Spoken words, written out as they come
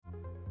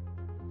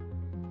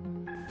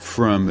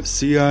From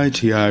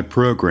CITI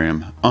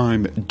Program,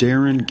 I'm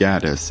Darren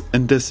Gaddis,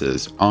 and this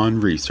is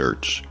On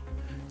Research.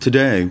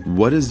 Today,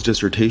 what is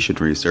dissertation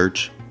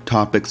research,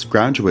 topics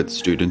graduate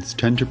students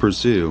tend to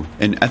pursue,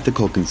 and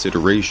ethical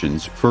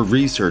considerations for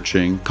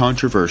researching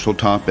controversial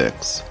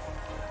topics.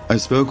 I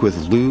spoke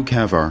with Lou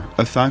Kavar,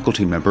 a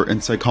faculty member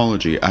in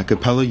psychology at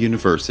Capella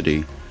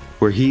University,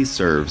 where he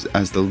serves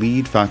as the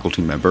lead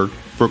faculty member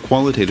for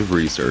qualitative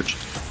research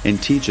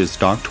and teaches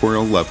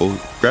doctoral-level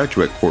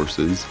graduate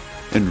courses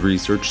in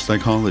research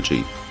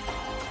psychology.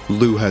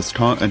 Lou has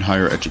taught in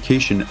higher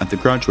education at the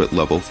graduate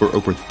level for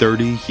over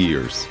 30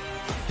 years.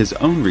 His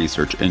own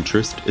research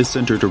interest is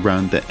centered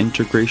around the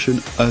integration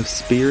of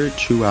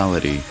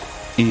spirituality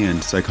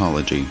and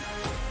psychology.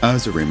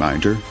 As a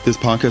reminder, this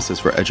podcast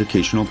is for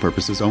educational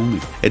purposes only.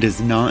 It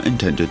is not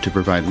intended to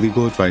provide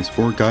legal advice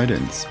or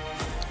guidance.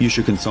 You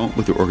should consult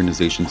with your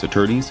organization's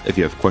attorneys if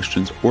you have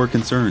questions or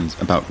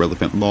concerns about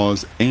relevant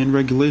laws and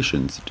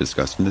regulations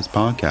discussed in this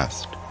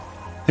podcast.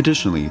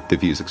 Additionally, the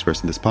views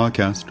expressed in this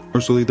podcast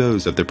are solely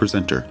those of the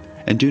presenter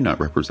and do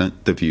not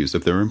represent the views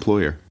of their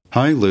employer.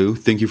 Hi, Lou.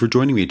 Thank you for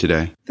joining me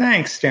today.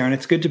 Thanks, Darren.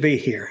 It's good to be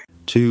here.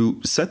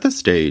 To set the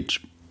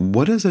stage,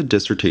 what is a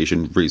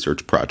dissertation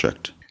research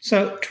project?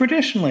 So,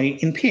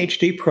 traditionally, in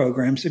PhD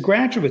programs, a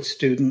graduate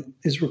student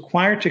is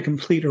required to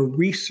complete a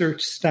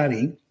research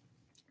study,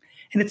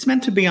 and it's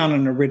meant to be on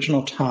an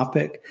original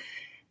topic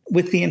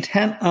with the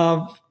intent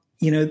of,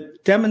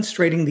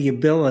 demonstrating the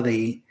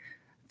ability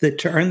that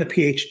to earn the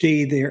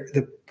PhD,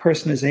 the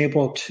person is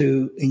able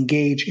to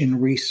engage in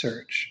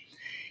research.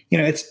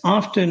 It's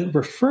often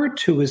referred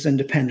to as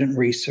independent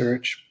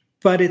research,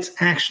 but it's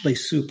actually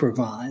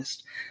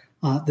supervised.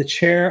 The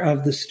chair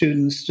of the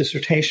student's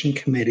dissertation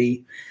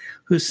committee,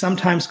 who's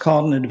sometimes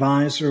called an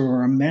advisor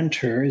or a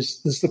mentor,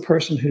 is the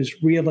person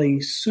who's really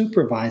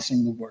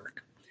supervising the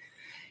work.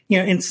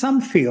 In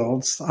some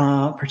fields,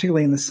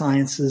 particularly in the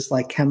sciences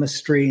like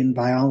chemistry and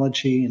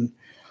biology and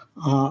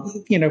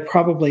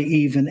probably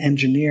even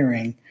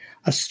engineering,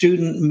 a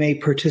student may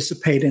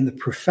participate in the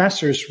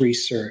professor's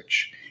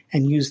research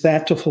and use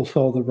that to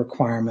fulfill the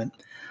requirement.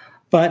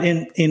 But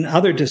in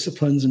other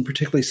disciplines, and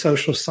particularly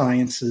social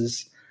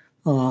sciences,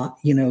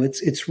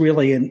 it's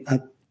really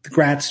the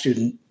grad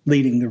student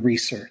leading the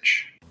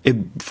research.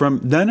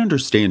 From that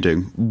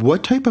understanding,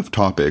 what type of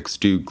topics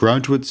do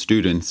graduate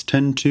students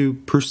tend to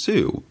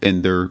pursue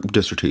in their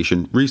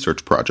dissertation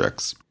research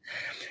projects?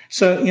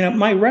 So,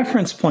 my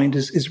reference point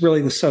is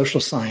really the social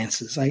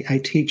sciences.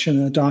 I teach in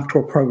a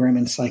doctoral program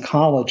in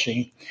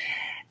psychology.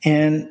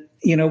 And,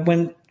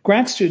 when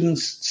grad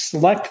students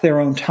select their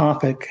own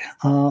topic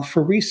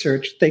for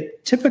research, they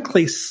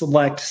typically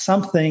select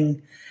something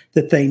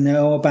that they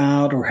know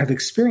about or have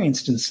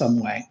experienced in some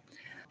way.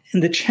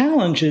 And the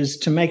challenge is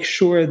to make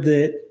sure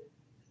that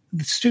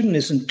the student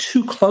isn't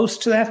too close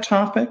to that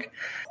topic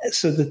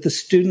so that the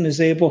student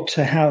is able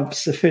to have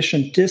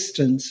sufficient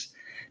distance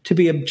to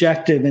be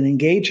objective and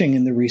engaging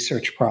in the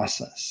research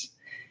process.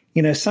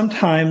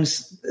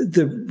 Sometimes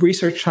the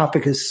research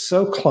topic is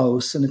so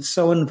close and it's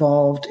so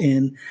involved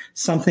in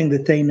something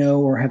that they know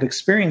or have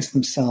experienced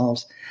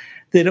themselves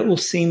that it will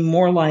seem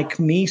more like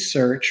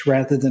me-search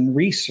rather than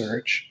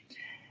research.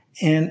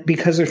 And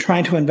because they're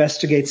trying to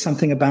investigate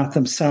something about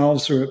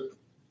themselves or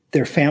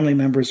their family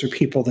members or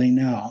people they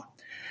know.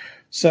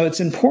 So it's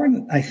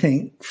important, I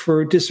think,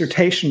 for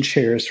dissertation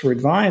chairs, for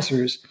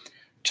advisors,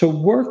 to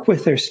work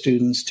with their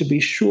students to be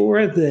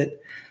sure that,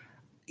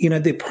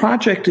 the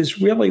project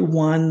is really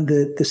one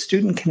that the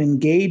student can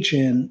engage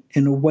in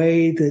a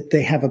way that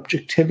they have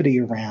objectivity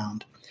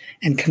around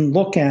and can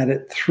look at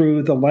it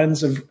through the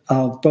lens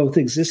of both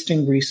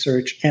existing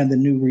research and the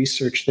new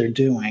research they're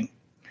doing.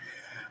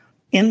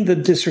 In the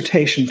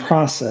dissertation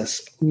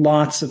process,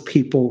 lots of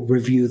people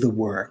review the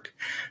work.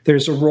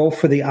 There's a role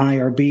for the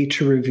IRB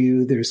to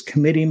review. There's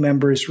committee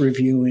members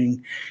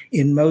reviewing.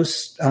 In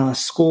most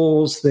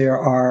schools, there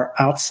are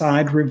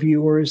outside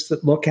reviewers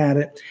that look at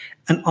it.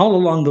 And all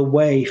along the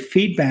way,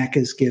 feedback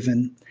is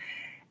given.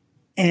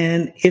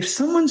 And if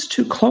someone's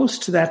too close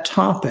to that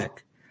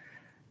topic,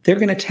 they're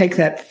going to take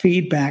that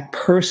feedback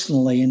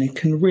personally, and it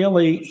can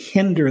really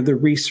hinder the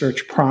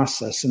research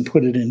process and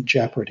put it in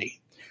jeopardy.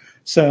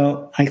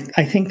 So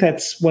I think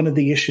that's one of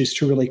the issues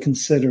to really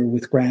consider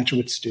with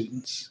graduate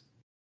students.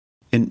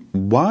 And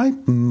why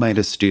might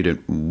a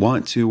student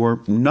want to or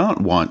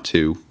not want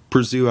to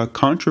pursue a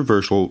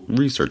controversial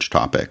research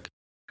topic?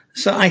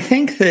 So I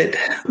think that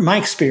my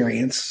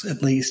experience,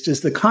 at least,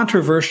 is the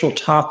controversial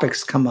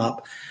topics come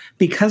up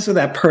because of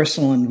that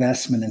personal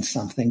investment in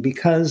something,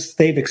 because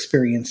they've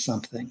experienced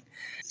something.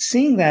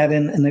 Seeing that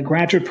in a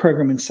graduate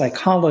program in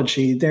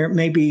psychology, there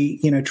may be,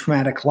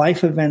 traumatic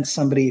life events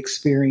somebody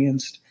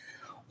experienced,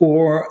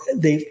 or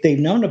they've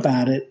known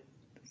about it,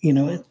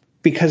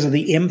 because of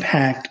the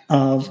impact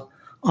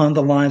on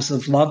the lives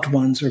of loved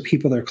ones or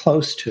people they're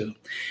close to.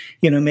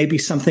 Maybe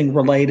something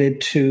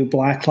related to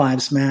Black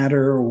Lives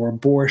Matter or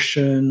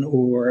abortion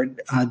or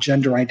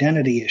gender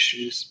identity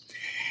issues.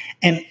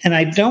 And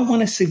I don't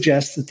want to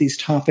suggest that these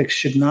topics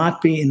should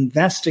not be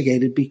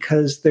investigated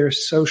because they're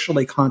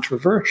socially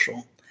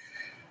controversial.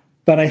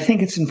 But I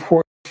think it's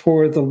important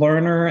for the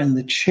learner and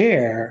the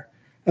chair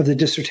of the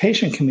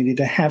dissertation committee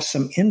to have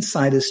some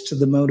insight as to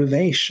the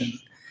motivation,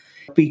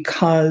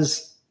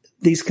 because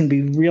these can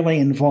be really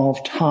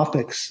involved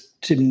topics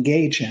to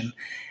engage in.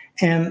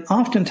 And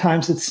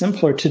oftentimes it's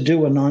simpler to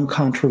do a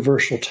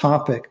non-controversial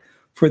topic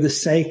for the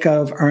sake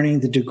of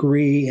earning the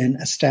degree and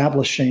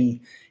establishing,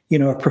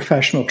 a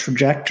professional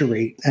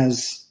trajectory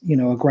as,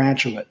 a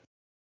graduate.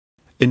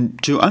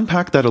 And to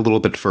unpack that a little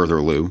bit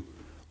further, Lou,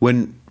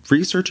 when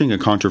researching a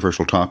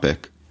controversial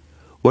topic,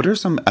 what are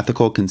some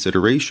ethical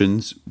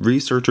considerations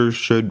researchers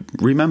should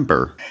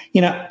remember?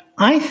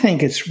 I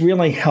think it's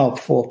really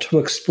helpful to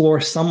explore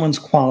someone's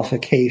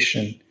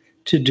qualification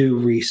to do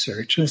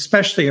research, and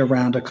especially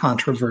around a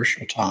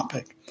controversial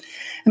topic.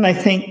 And I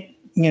think,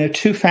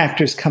 two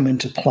factors come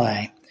into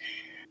play.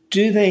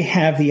 Do they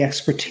have the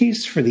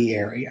expertise for the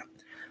area?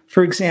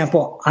 For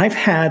example, I've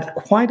had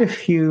quite a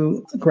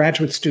few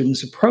graduate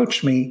students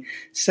approach me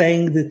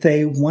saying that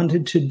they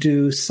wanted to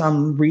do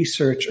some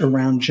research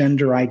around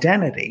gender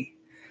identity.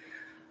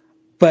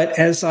 But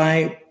as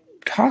I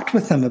talked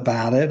with them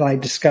about it, I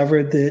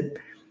discovered that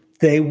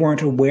they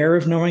weren't aware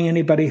of knowing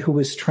anybody who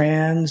was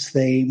trans.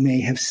 They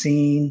may have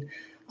seen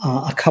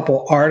a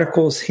couple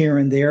articles here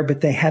and there,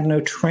 but they had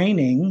no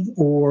training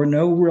or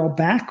no real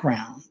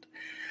background.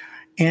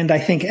 And I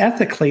think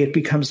ethically it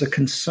becomes a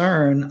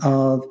concern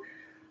of,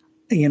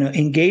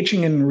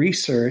 engaging in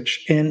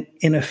research and,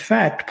 in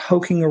effect,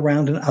 poking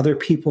around in other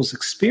people's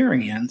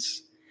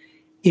experience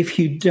if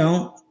you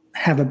don't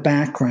have a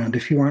background,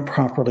 if you aren't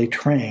properly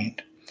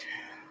trained.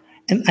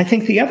 And I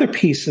think the other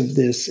piece of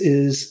this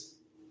is,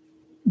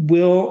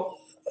 will,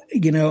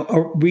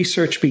 a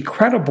research be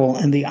credible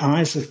in the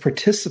eyes of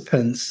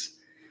participants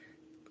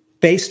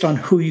based on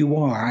who you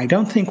are? I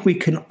don't think we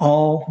can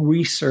all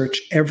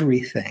research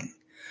everything.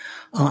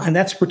 And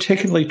that's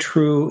particularly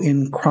true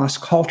in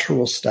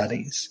cross-cultural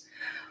studies.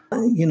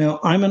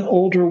 I'm an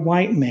older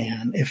white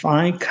man. If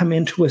I come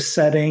into a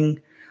setting,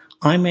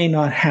 I may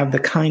not have the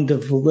kind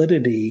of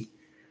validity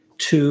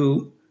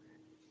to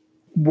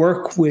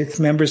work with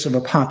members of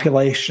a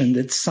population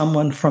that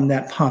someone from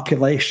that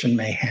population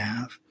may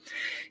have.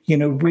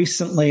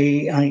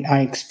 Recently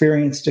I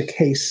experienced a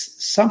case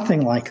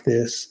something like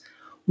this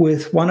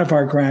with one of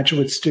our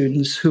graduate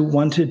students who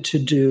wanted to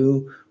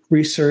do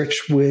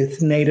research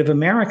with Native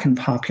American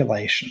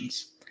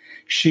populations.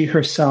 She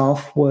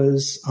herself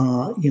was,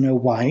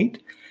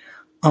 white.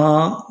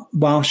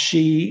 While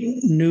she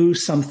knew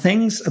some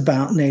things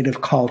about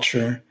Native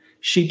culture,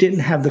 she didn't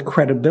have the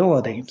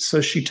credibility.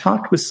 So she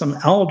talked with some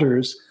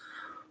elders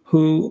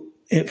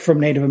from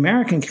Native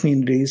American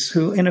communities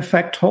who, in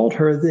effect, told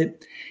her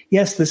that,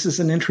 yes, this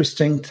is an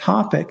interesting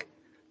topic,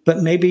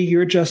 but maybe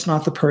you're just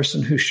not the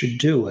person who should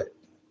do it.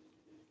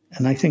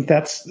 And I think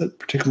that's a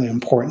particularly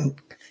important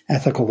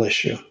ethical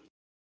issue.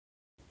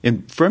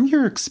 And from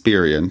your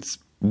experience,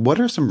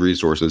 what are some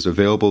resources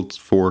available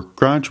for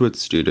graduate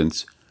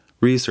students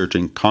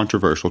researching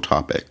controversial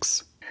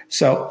topics?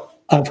 So,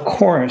 of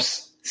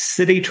course,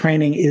 city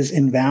training is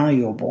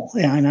invaluable.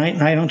 And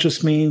I don't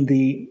just mean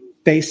the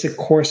basic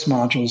course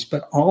modules,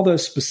 but all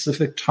those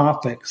specific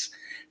topics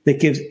that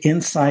give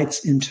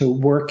insights into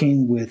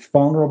working with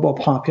vulnerable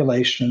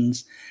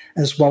populations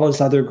as well as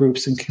other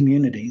groups and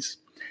communities.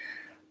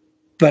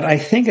 But I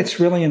think it's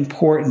really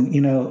important,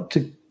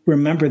 to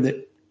remember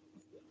that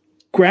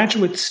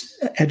graduate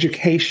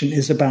education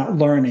is about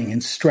learning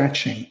and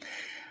stretching.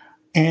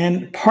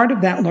 And part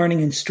of that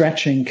learning and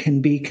stretching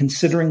can be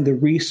considering the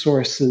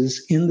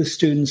resources in the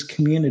students'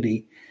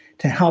 community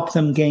to help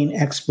them gain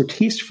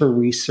expertise for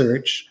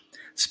research,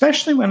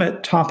 especially when a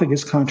topic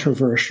is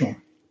controversial.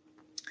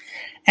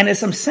 And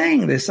as I'm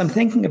saying this, I'm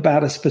thinking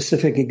about a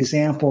specific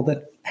example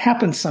that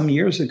happened some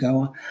years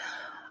ago.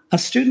 A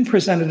student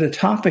presented a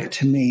topic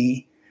to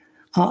me.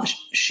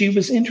 She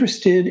was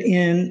interested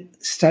in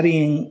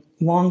studying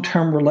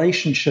long-term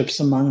relationships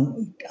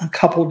among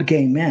coupled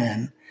gay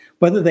men,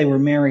 whether they were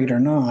married or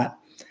not.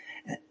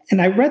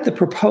 And I read the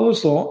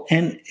proposal,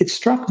 and it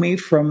struck me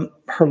from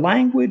her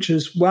language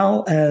as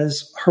well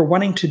as her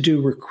wanting to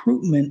do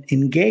recruitment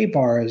in gay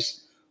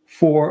bars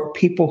for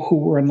people who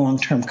were in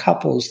long-term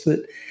couples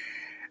that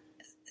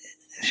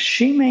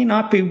she may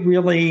not be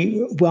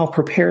really well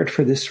prepared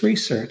for this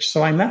research.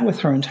 So I met with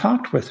her and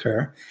talked with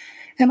her,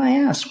 and I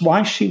asked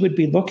why she would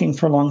be looking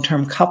for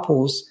long-term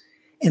couples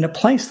in a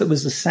place that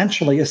was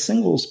essentially a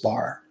singles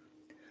bar.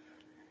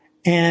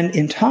 And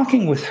in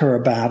talking with her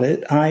about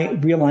it, I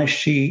realized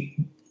she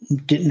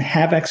didn't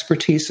have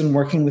expertise in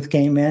working with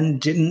gay men,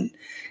 didn't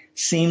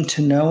seem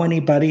to know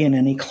anybody in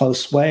any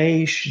close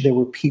way. There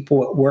were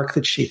people at work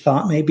that she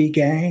thought may be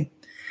gay.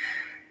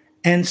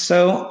 And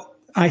so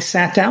I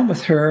sat down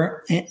with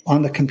her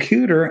on the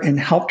computer and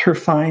helped her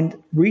find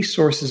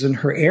resources in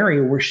her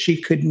area where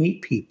she could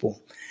meet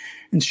people.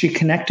 And she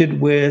connected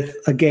with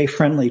a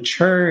gay-friendly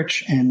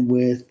church and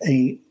with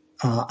a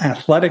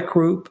athletic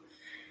group.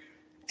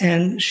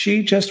 And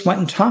she just went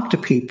and talked to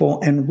people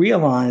and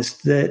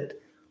realized that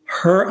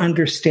her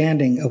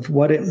understanding of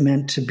what it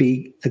meant to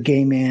be a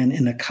gay man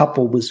in a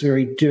couple was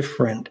very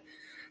different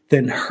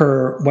than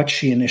what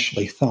she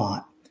initially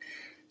thought.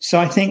 So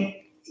I think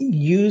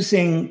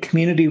using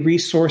community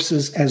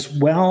resources as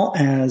well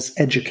as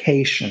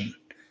education,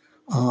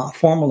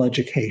 formal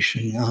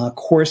education,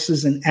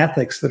 courses in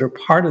ethics that are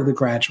part of the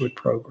graduate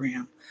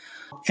program,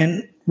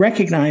 and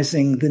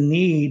recognizing the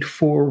need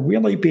for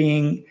really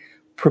being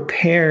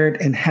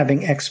prepared and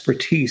having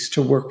expertise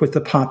to work with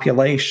the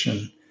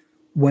population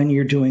when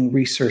you're doing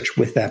research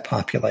with that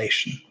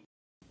population.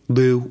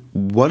 Lou,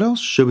 what else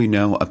should we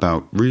know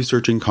about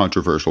researching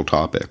controversial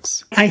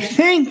topics? I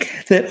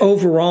think that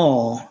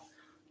overall,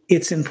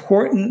 it's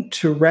important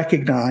to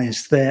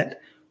recognize that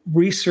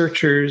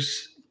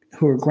researchers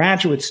who are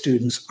graduate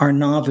students are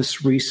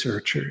novice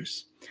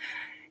researchers.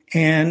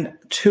 And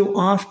too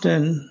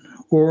often,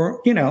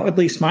 or, at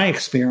least my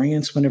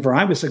experience, whenever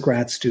I was a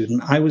grad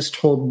student, I was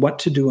told what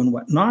to do and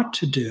what not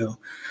to do.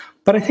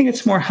 But I think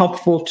it's more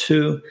helpful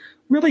to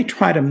really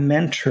try to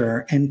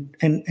mentor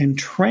and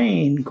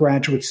train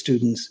graduate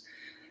students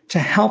to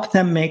help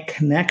them make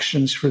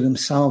connections for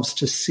themselves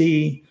to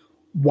see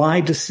why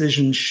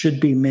decisions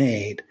should be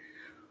made,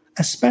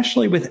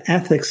 especially with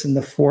ethics in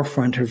the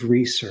forefront of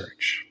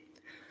research.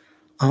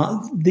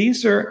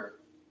 These are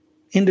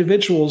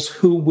individuals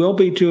who will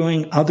be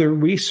doing other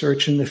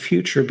research in the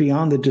future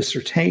beyond the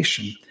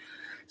dissertation.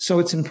 So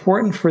it's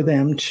important for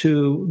them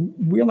to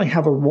really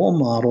have a role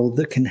model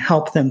that can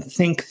help them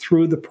think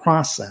through the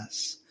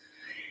process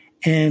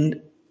and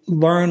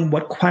learn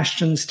what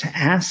questions to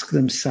ask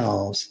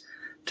themselves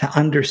to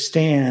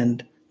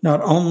understand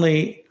not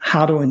only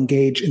how to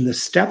engage in the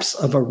steps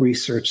of a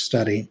research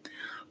study,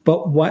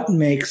 but what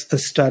makes a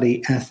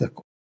study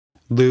ethical.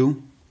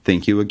 Lou,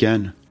 thank you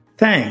again.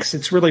 Thanks.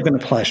 It's really been a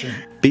pleasure.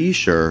 Be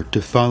sure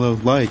to follow,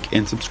 like,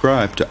 and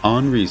subscribe to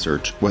On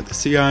Research with the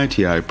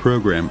CITI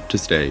program to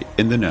stay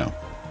in the know.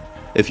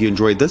 If you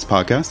enjoyed this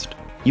podcast,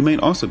 you may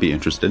also be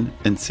interested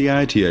in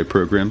CITI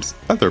program's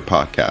other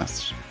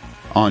podcasts,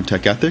 On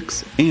Tech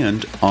Ethics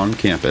and On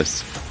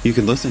Campus. You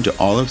can listen to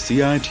all of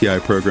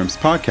CITI program's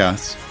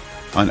podcasts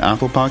on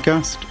Apple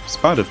Podcasts,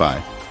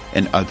 Spotify,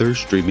 and other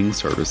streaming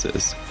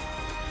services.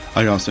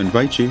 I also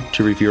invite you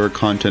to review our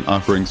content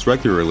offerings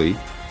regularly,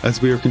 as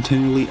we are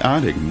continually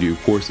adding new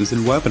courses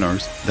and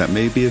webinars that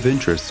may be of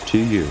interest to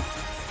you.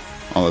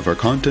 All of our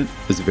content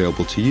is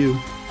available to you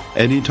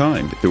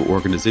anytime through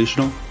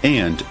organizational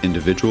and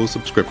individual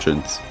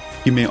subscriptions.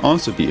 You may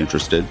also be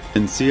interested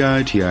in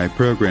CITI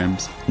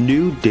program's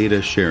new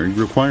data sharing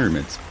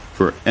requirements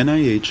for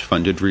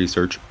NIH-funded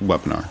research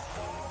webinar.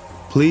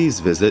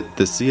 Please visit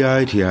the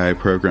CITI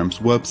program's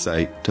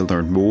website to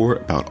learn more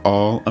about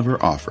all of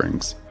our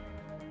offerings.